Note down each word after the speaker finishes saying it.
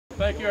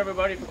thank you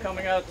everybody for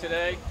coming out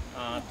today.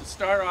 To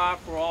start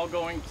off, we're all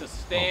going to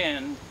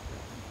stand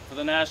for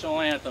the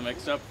national anthem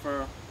except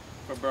for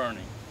Bernie.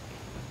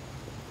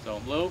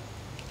 So, Lou.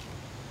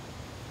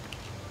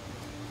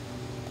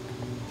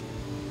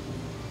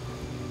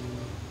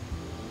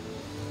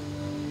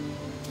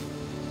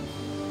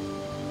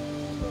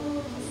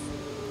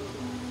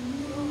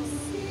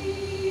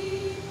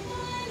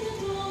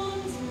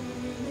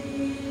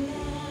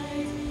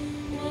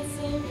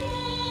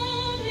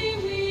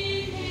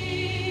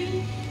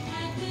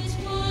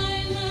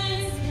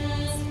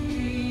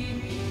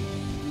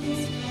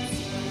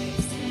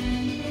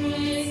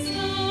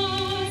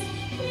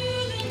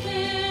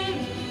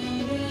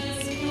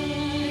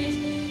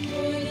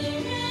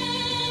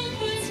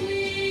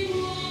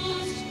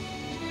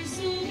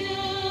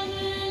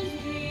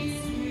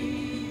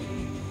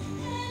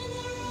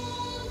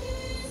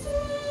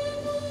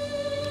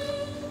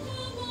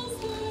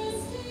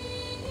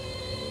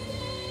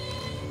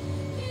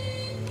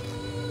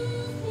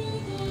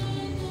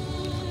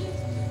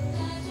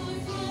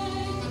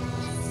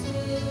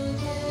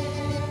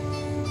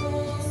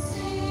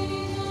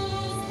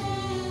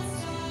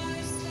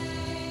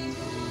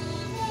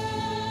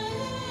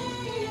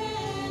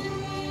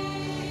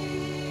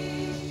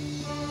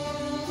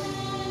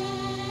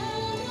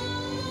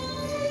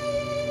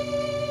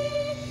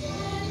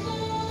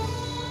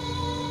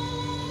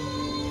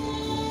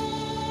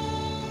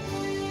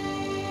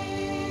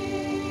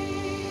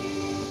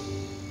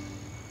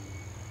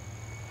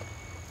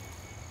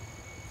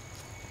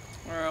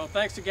 Well,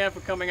 thanks again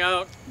for coming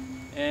out,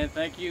 and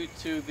thank you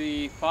to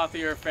the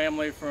Pothier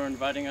family for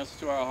inviting us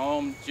to our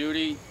home.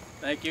 Judy,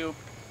 thank you.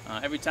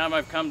 Every time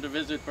I've come to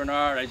visit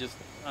Bernard,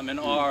 I'm in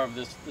awe of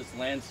this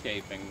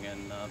landscaping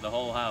and the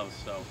whole house,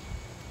 so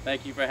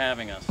thank you for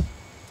having us.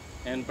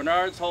 And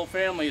Bernard's whole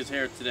family is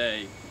here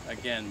today.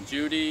 Again,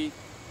 Judy,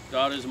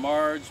 daughters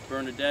Marge,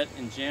 Bernadette,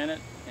 and Janet,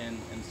 and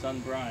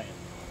son Brian.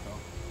 So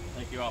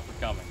thank you all for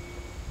coming.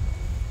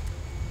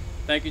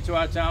 Thank you to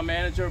our town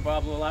manager,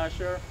 Bob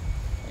Lalasher,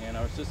 and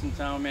our assistant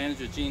town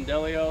manager, Gene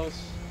Delios,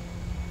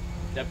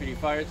 Deputy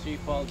Fire Chief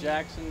Paul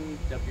Jackson,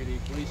 Deputy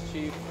Police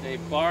Chief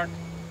Dave Clark,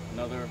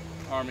 another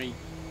Army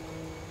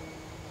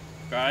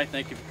guy.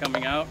 Thank you for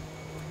coming out.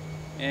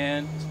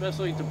 And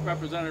especially to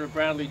Representative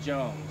Bradley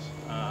Jones.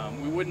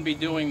 We wouldn't be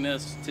doing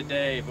this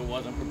today if it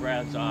wasn't for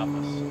Brad's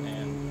office.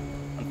 And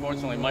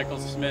unfortunately, Michael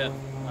Smith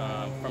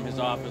from his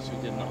office, who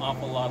did an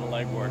awful lot of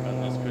legwork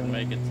on this, couldn't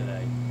make it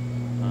today.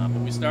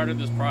 But we started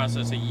this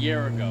process a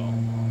year ago.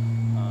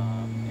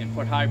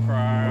 Put high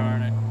priority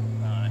on it,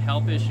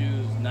 health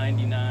issues,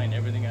 99,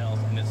 everything else,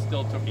 and it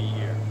still took a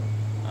year.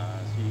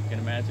 So you can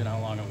imagine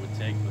how long it would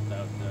take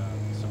without the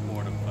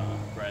support of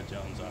Brad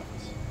Jones'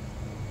 office.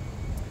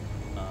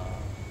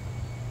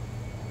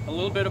 A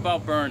little bit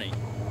about Bernie.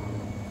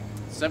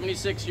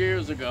 76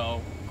 years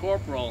ago,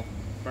 Corporal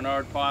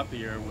Bernard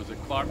Pothier was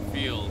at Clark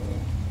Field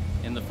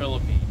in the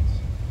Philippines.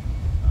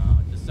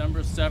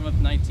 December 7th,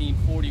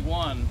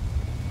 1941,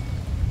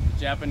 the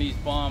Japanese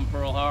bombed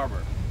Pearl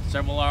Harbor.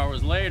 Several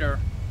hours later,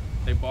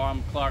 they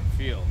bombed Clark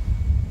Field.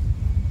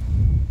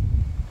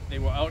 They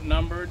were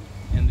outnumbered,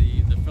 and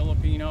the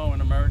Filipino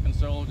and American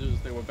soldiers,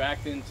 they were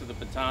backed into the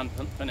Bataan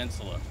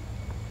Peninsula.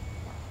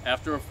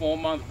 After a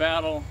 4-month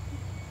battle,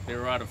 they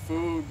were out of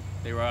food,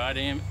 they were out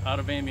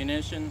of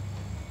ammunition,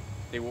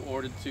 they were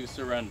ordered to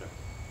surrender.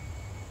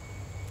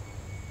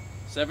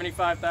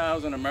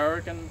 75,000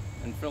 American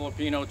and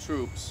Filipino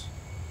troops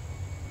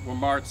were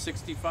marched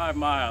 65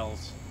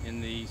 miles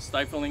in the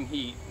stifling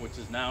heat, which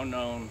is now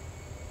known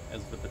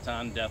as the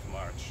Bataan Death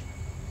March.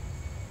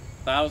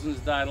 Thousands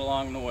died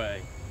along the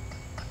way.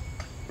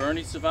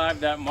 Bernie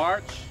survived that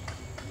march,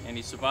 and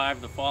he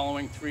survived the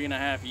following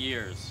 3.5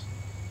 years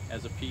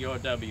as a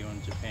POW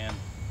in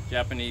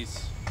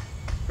Japanese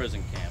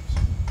prison camps.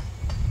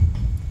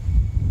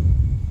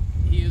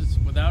 He is,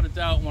 without a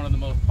doubt, one of the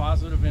most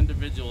positive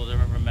individuals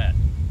I've ever met.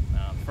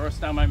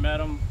 First time I met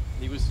him,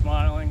 he was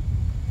smiling,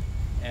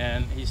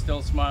 and he's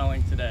still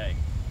smiling today.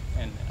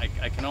 And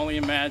I can only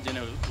imagine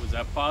it was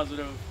that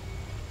positive,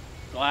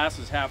 glass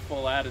is half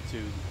full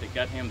attitude that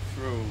got him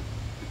through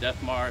the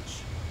death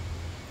march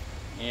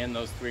and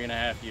those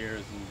 3.5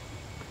 years in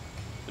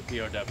the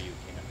POW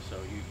camp. So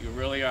you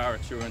really are a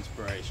true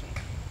inspiration.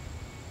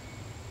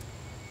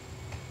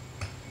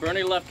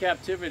 Bernie left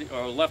captivity,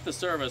 or left the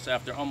service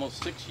after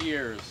almost 6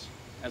 years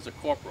as a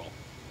corporal.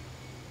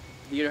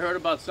 He had heard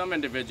about some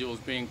individuals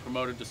being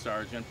promoted to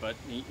sergeant, but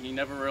he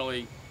never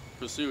really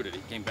pursued it.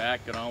 He came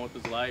back, got on with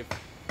his life,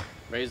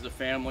 raised a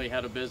family,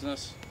 had a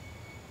business.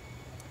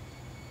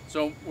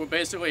 So we're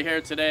basically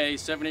here today,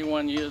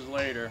 71 years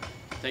later,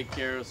 to take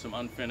care of some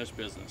unfinished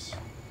business.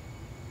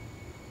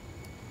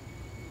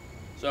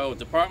 So,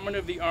 Department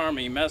of the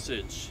Army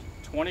message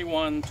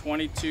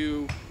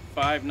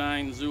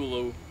 21-22-59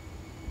 Zulu,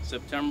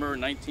 September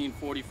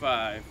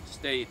 1945,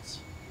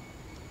 states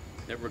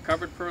that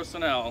recovered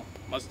personnel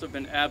must have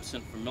been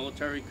absent from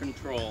military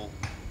control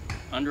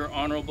under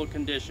honorable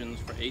conditions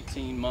for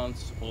 18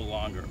 months or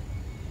longer,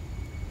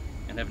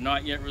 and have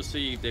not yet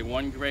received a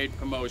 1-grade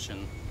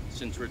promotion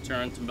since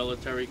return to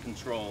military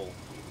control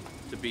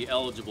to be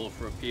eligible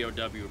for a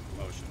POW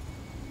promotion.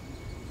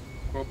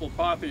 Corporal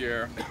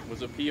Pothier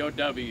was a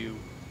POW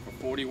for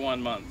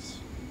 41 months,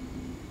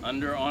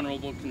 under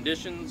honorable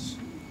conditions,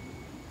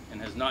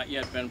 and has not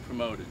yet been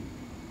promoted.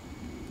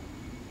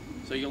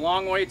 So your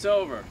long wait's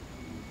over.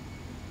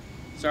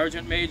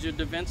 Sergeant Major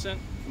DeVincent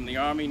from the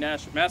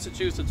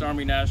Massachusetts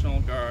Army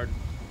National Guard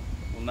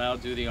will now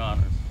do the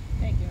honors.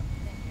 Thank you.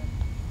 Thank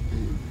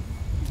you.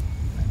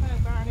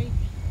 Bye, Barney.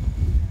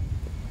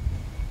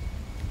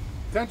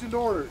 Attention to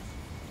orders.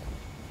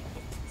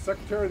 The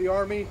Secretary of the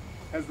Army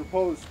has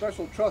reposed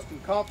special trust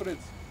and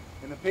confidence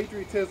in the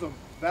patriotism,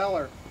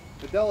 valor,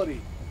 fidelity,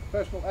 and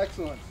professional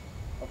excellence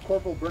of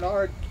Corporal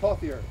Bernard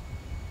Pothier.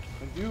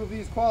 In view of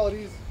these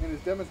qualities and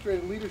his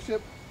demonstrated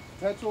leadership,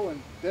 potential,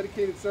 and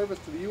dedicated service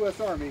to the U.S.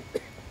 Army,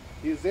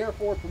 he is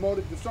therefore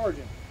promoted to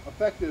Sergeant,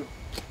 effective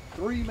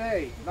 3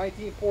 May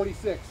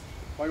 1946,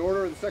 by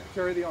order of the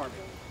Secretary of the Army.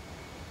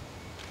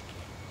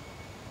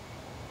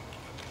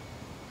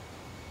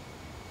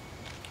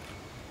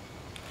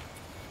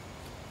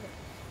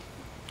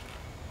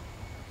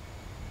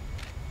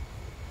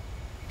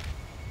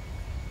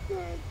 You're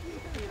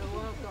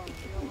welcome.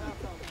 You're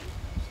welcome.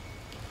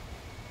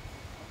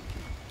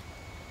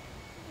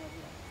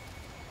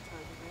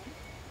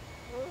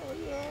 Oh,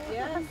 yeah.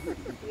 Yes,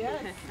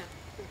 yes.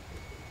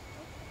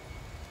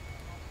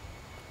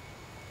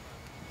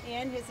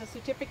 And here's a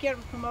certificate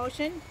of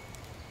promotion.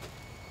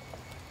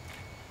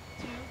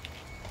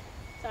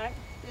 Sorry,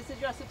 this is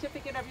your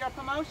certificate of your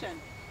promotion.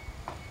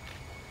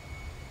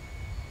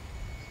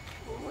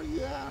 Oh,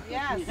 yeah.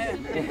 Yes.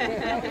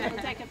 We'll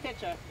take a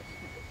picture.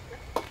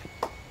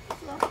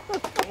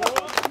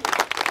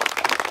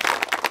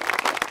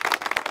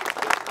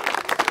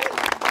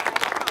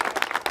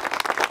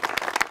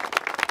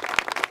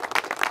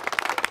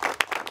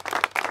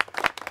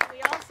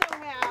 We also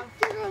have,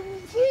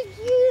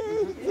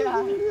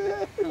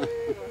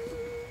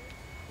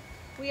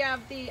 we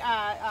have the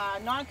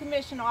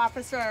non-commissioned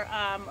officer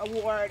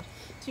award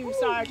to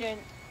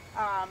Sergeant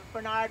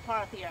Bernard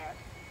Pothier.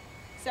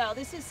 So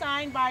this is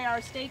signed by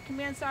our State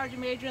Command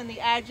Sergeant Major and the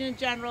Adjutant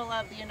General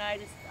of the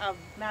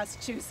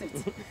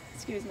Massachusetts.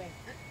 Excuse me.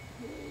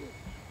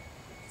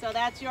 So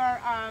that's your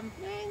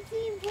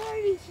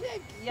 1946.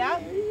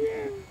 Yep.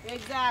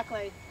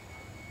 Exactly.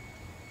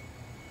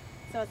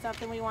 So it's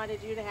something we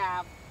wanted you to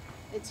have.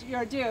 It's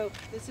your due.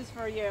 This is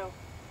for you.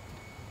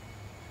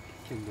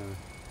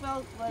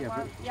 Well,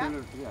 Yeah,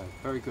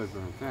 very good,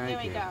 Vern. Thank There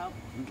we you. go.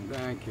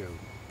 Thank you.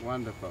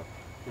 Wonderful.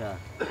 Yeah.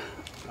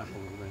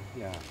 Absolutely.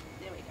 Yeah.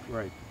 There we go.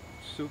 Great.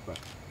 Super.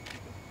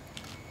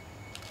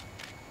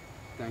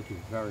 Thank you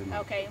very much.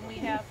 Okay, and we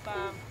have,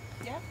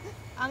 yeah.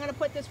 I'm going to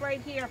put this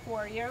right here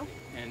for you.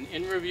 And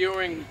in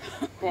reviewing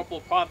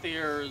Corporal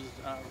Pothier's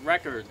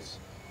records,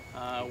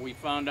 we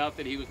found out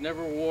that he was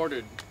never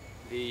awarded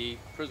the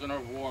Prisoner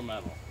of War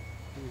Medal.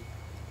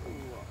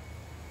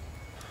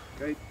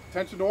 Okay,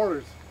 attention to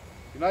orders.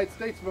 United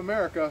States of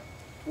America,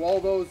 to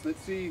all those that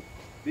see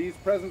these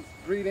presents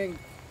greeting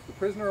the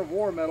Prisoner of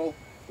War Medal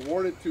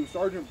awarded to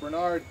Sergeant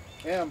Bernard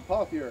M.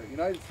 Pothier,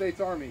 United States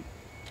Army,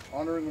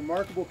 honoring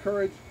remarkable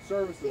courage,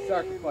 service, and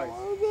sacrifice.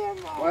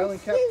 While in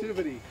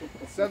captivity,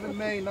 7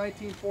 May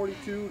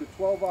 1942 to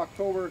 12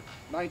 October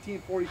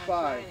 1945.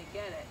 I'm trying to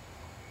get it.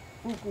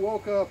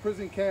 Fukuoka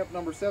Prison Camp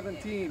Number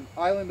 17,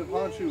 Island of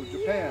Honshu,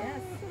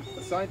 Japan.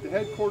 Assigned to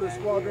Headquarters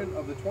Squadron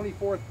of the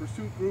 24th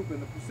Pursuit Group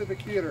in the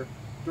Pacific Theater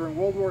during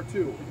World War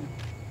II.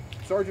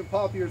 Sergeant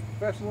Pothier's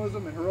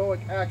professionalism and heroic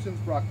actions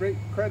brought great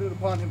credit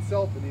upon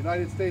himself and the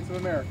United States of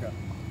America.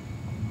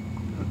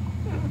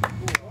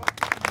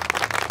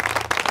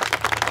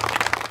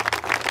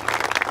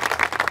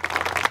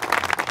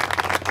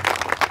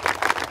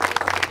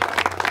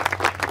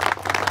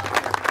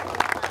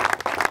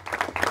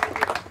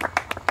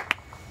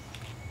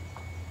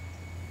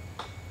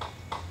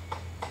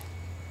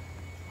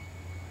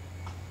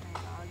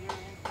 All your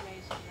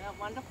information. Isn't that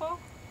wonderful?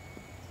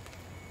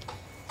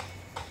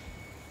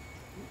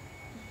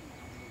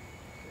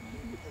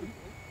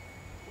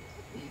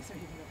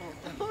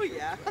 Oh,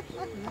 yeah.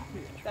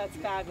 That's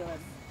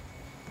fabulous.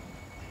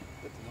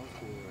 That's an old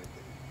school right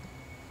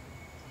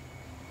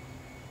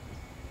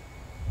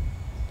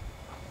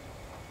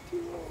there.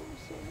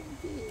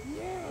 2017,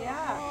 yeah.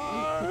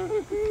 Yeah.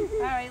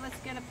 All right, let's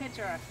get a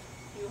picture of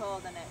you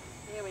holding it.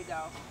 Here we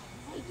go.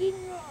 I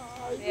didn't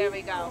know. There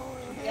we go.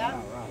 Yep.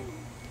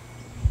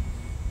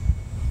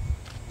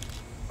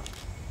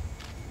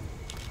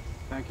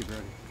 Thank you,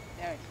 Bertie.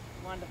 There,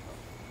 wonderful.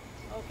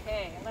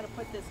 Okay, I'm going to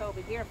put this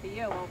over here for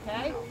you,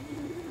 okay?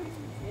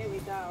 Here we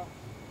go.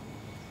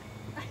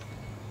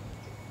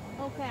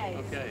 Okay.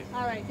 Okay.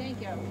 All right,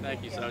 thank you.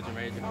 Thank you, Sergeant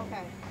Major.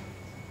 Okay.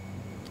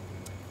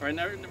 Right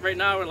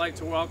now, I'd like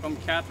to welcome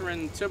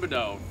Catherine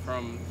Thibodeau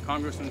from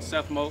Congressman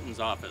Seth Moulton's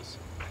office.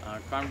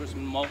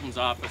 Congressman Moulton's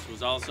office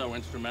was also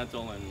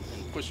instrumental in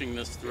pushing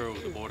this through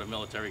the Board of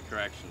Military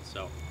Corrections.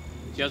 So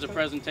she has a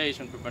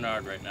presentation for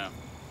Bernard right now.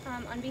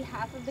 On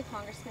behalf of the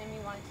Congressman, we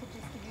wanted to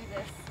just give you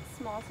this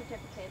small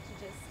certificate to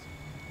just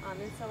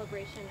in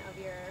celebration of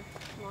your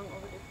long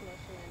overdue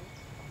promotion,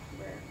 and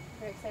we're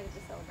very excited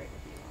to celebrate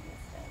with you on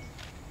this day.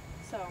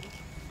 So,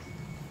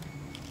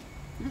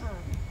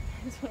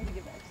 I just wanted to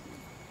give that to you.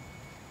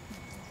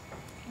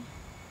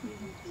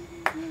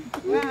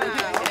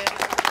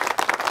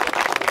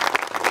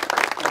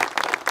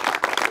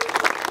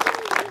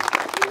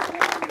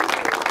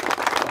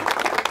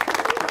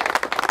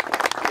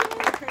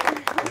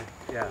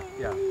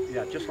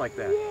 Yeah, just like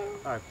that.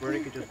 All right, Bernie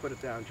could just put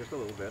it down just a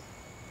little bit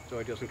so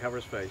it doesn't cover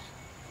his face.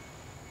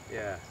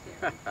 Yeah.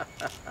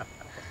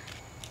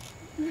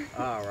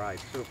 All right,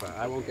 super.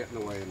 I won't get in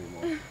the way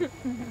anymore. All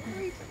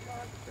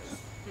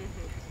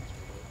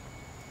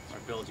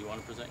right, Bill, do you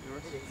want to present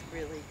yours? It is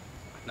really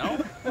No?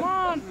 Come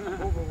on.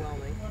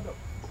 overwhelming.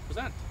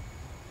 Present.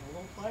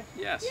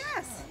 Yes.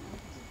 Yes.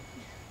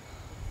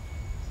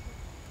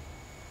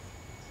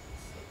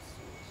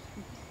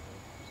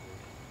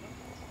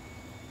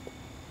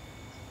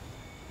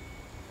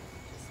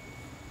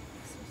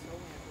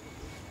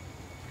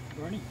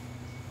 Bernie.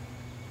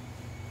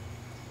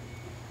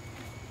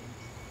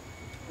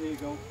 There you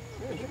go.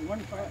 Just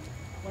one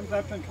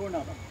clap into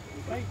another.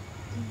 Okay?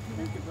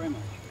 Thank you very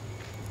much.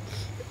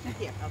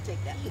 Here, I'll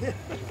take that.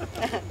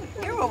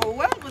 You're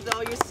overwhelmed with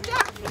all your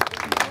stuff.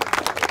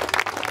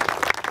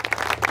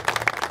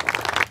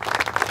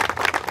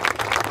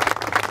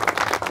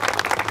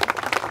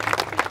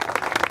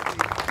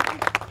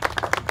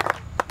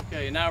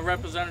 Okay, now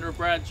Representative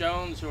Brad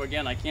Jones, who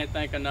again I can't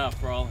thank enough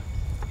for all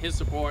his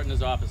support and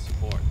his office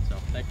support. So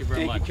thank you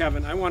very much. Thank you,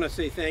 Kevin. I want to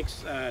say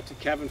thanks to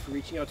Kevin for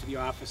reaching out to the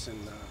office and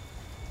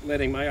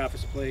letting my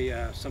office play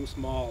some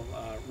small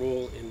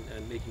role in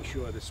making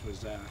sure this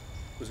was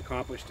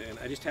accomplished. And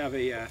I just have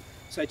a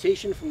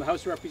citation from the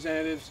House of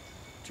Representatives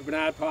to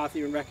Bernard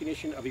Pothier in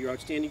recognition of your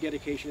outstanding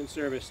dedication and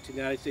service to the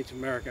United States of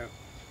America.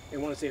 And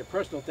I want to say a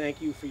personal thank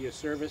you for your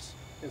service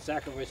and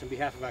sacrifice on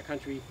behalf of our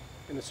country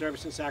and the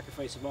service and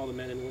sacrifice of all the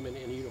men and women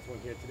in uniform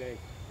here today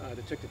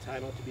that took the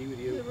time out to be with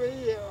you.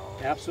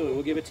 Absolutely.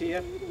 We'll give it to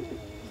you.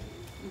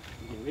 You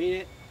can read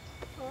it.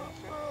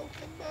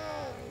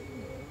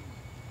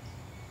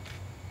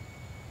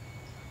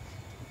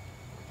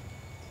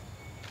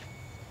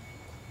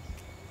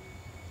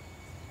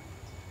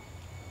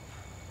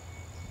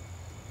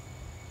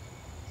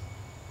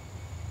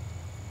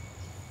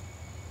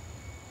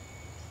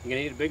 You're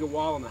going to need a bigger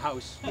wall in the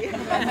house. And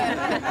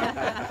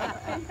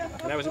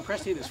I was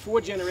impressed to see there's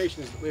 4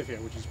 generations that live here,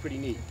 which is pretty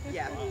neat.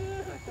 Yeah.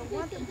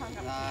 Nice.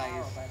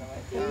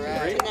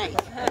 Right? Tonight.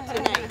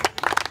 Tonight.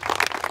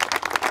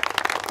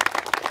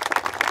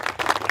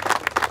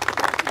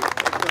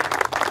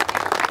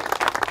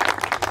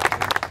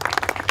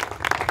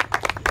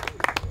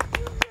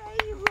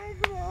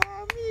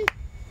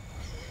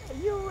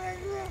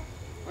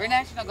 We're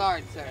National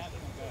Guard, sir.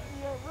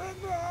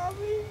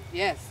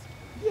 Yes.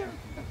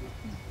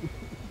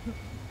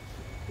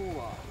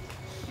 Cool.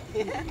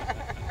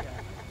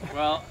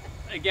 Well,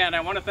 again,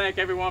 I want to thank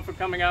everyone for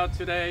coming out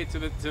today to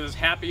this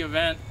happy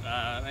event.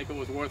 I think it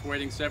was worth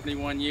waiting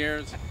 71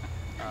 years.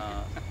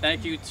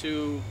 Thank you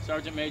to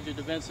Sergeant Major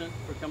DeVincent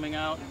for coming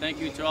out. Thank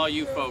you to all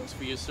you folks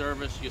for your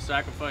service, your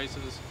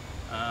sacrifices.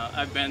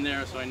 I've been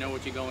there, so I know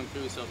what you're going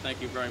through, so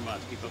thank you very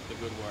much. Keep up the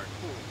good work.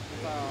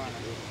 Yeah.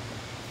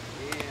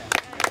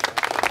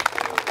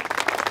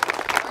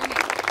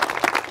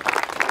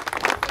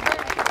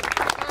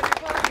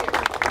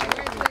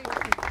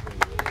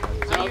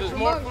 So there's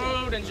more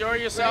food, enjoy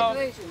yourself.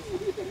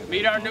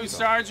 Meet our new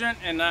sergeant,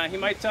 and he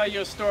might tell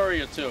you a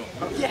story or two.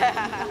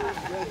 Yeah.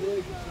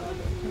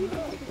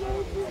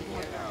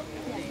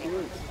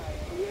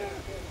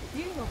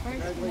 You go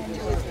first.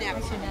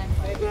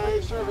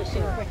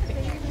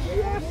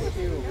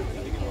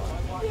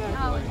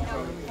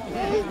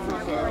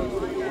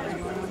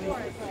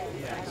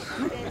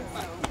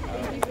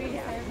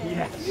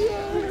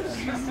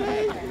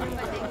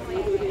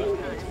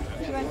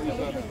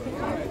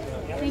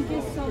 Thank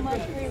you so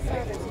much for your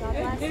service. God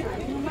bless you. Do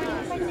you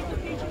mind if I take a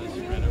picture with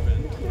you?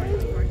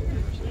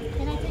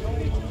 Can I take a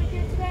picture with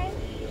you today?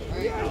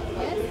 Yes?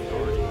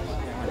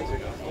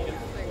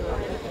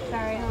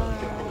 Sorry, hold on.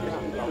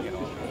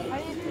 How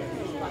do you do this?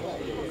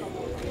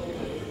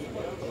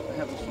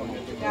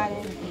 Got it.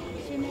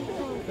 She makes a...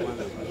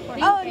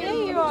 Oh, there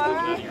you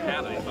are.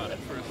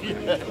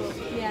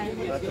 Yeah.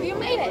 You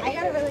made it. I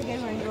got a really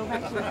good one. Go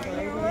back to the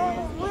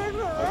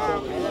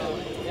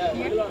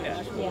Here?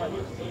 Yeah.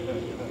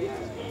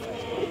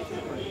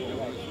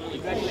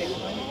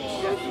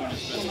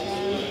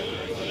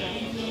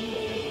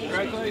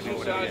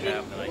 Congratulations,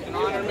 Sergeant. An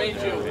honor to meet you.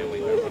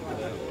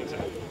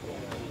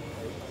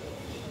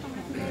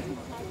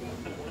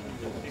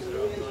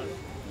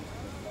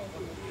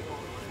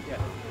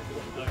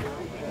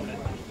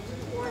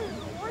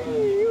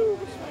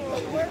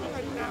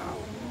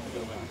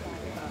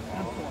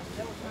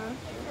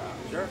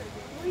 Sure.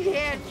 We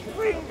had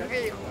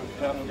Springfield.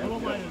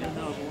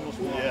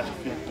 Yeah.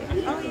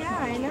 Oh, yeah,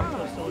 I know.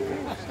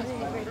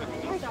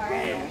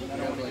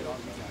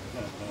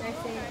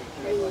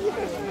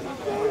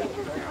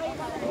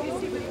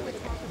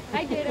 I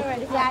did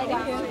already. Yeah, I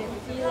did.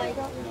 Do you like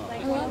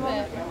love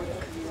it.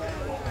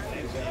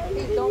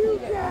 Please don't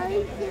leave it.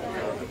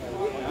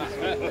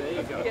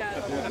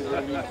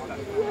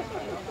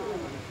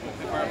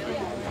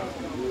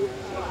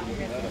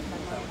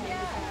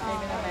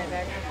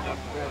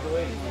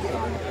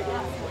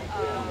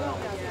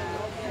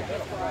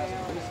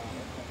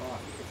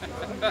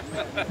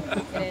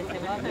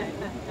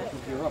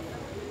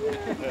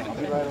 I'll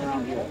be right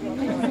around you.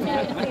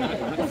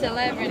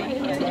 Celebrity.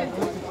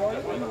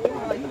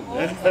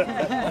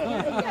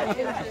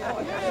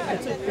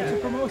 It's a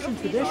promotion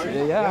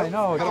tradition. Yeah, I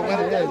know. It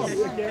is.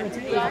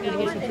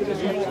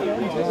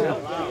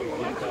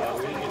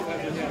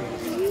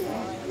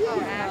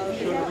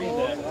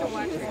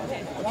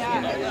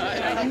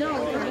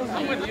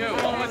 I'm with you.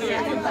 I'm with you.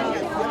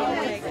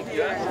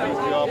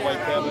 All by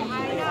Kevin.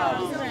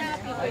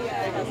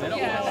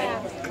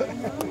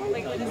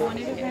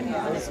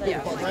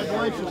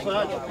 Congratulations,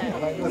 Sergeant.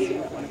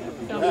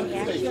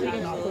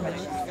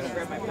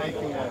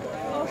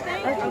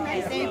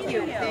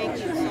 Thank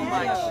you so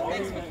much.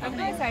 I'm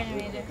very sorry to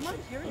read it.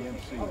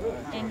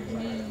 And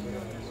me.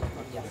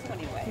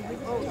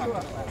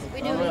 We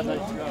do.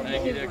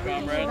 Thank you, dear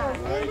comrade.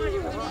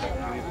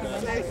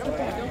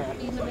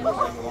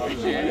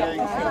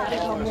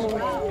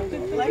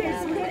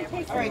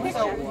 All right,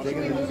 so,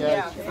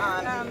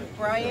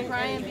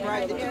 Brian,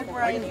 the two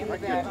Brian's in the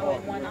back.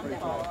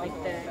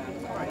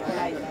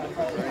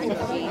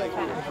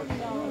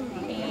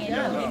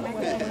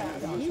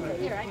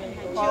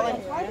 Colin,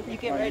 you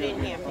get right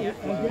in here. And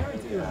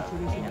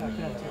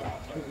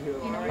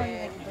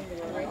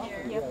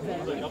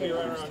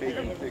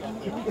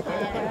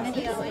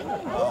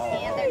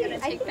they're going to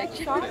take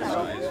pictures. No.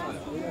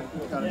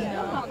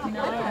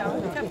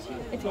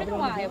 It's been a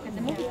while because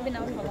the movie's been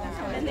out for a long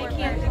time. And they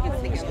can't take a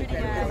picture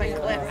because I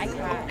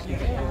clipped.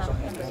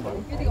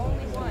 You're the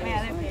only one.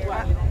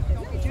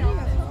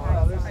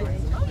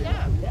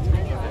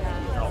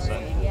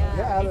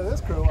 Yeah, out of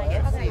this crew.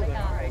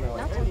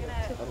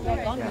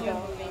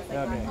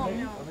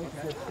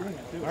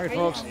 All right,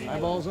 folks,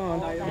 eyeballs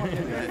on.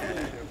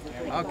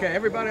 Okay,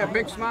 everybody, a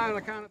big smile on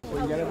the count of... We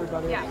can get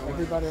everybody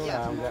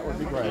around. That would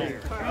be great.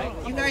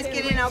 You guys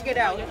get in, I'll get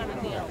out.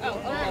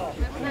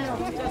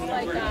 Just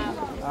like,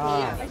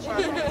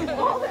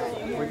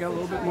 We got a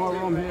little bit more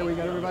room here. We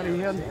got everybody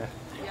here.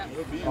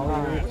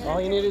 All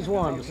you need is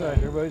one. Besides,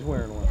 everybody's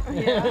wearing one.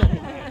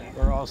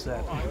 We're all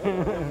set.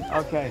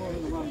 Okay.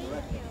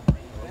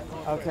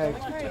 Okay.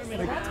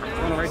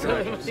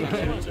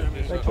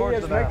 The key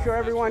is make sure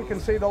everyone can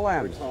see the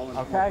lens.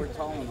 Okay?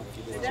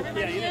 Yeah,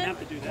 you didn't have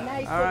to do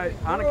that. All right.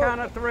 On the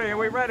count of three. Are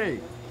we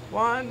ready?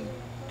 1,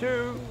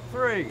 2,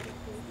 3.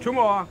 Two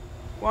more.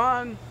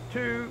 1,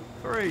 2,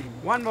 3.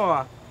 One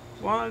more.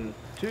 1,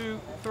 2,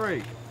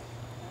 3.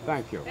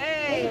 Thank you.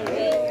 Hey!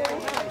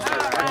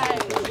 All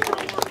right.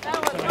 That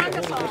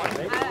was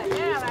wonderful.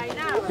 Yeah, I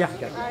know. Yeah.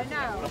 I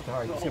know.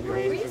 Sorry.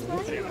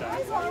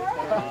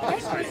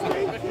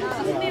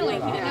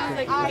 feeling. And it's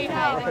like, I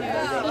know.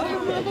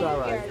 That's all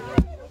right.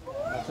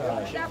 That's all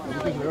right.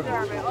 Definitely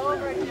deserve it.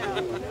 Over and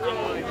done.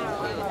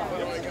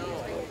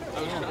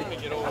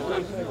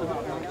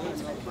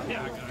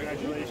 Yeah,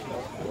 congratulations.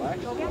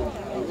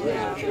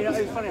 Yeah,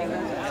 it's funny.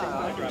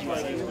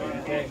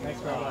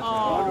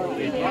 Oh,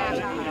 yeah.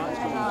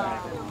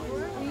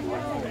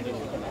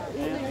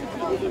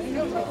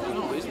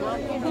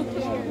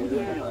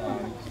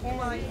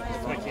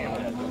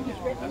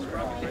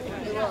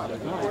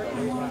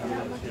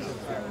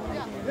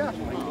 Yeah,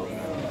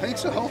 I think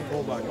so.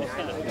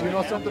 Do you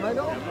know something I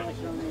don't?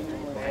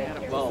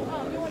 Well,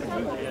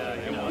 yeah, I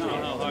don't know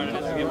how hard it is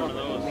to get one of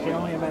those.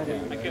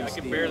 I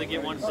could barely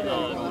get one for the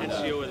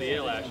NCO of the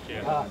year last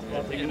year.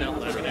 Taking out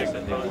last next,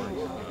 I think,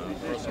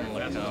 for some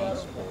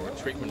laptops for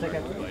treatment. Take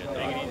it easy.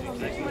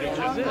 It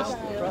exists.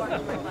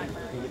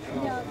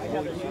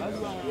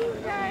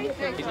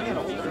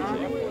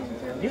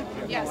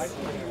 Yes.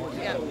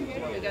 Yeah.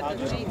 We got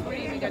the G3,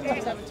 we got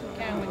 272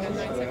 CAM, we got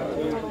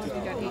 972, we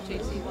got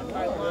HAC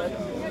 151.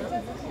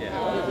 Yeah.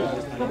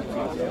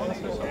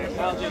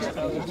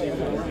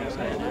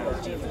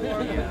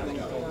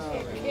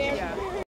 Yeah.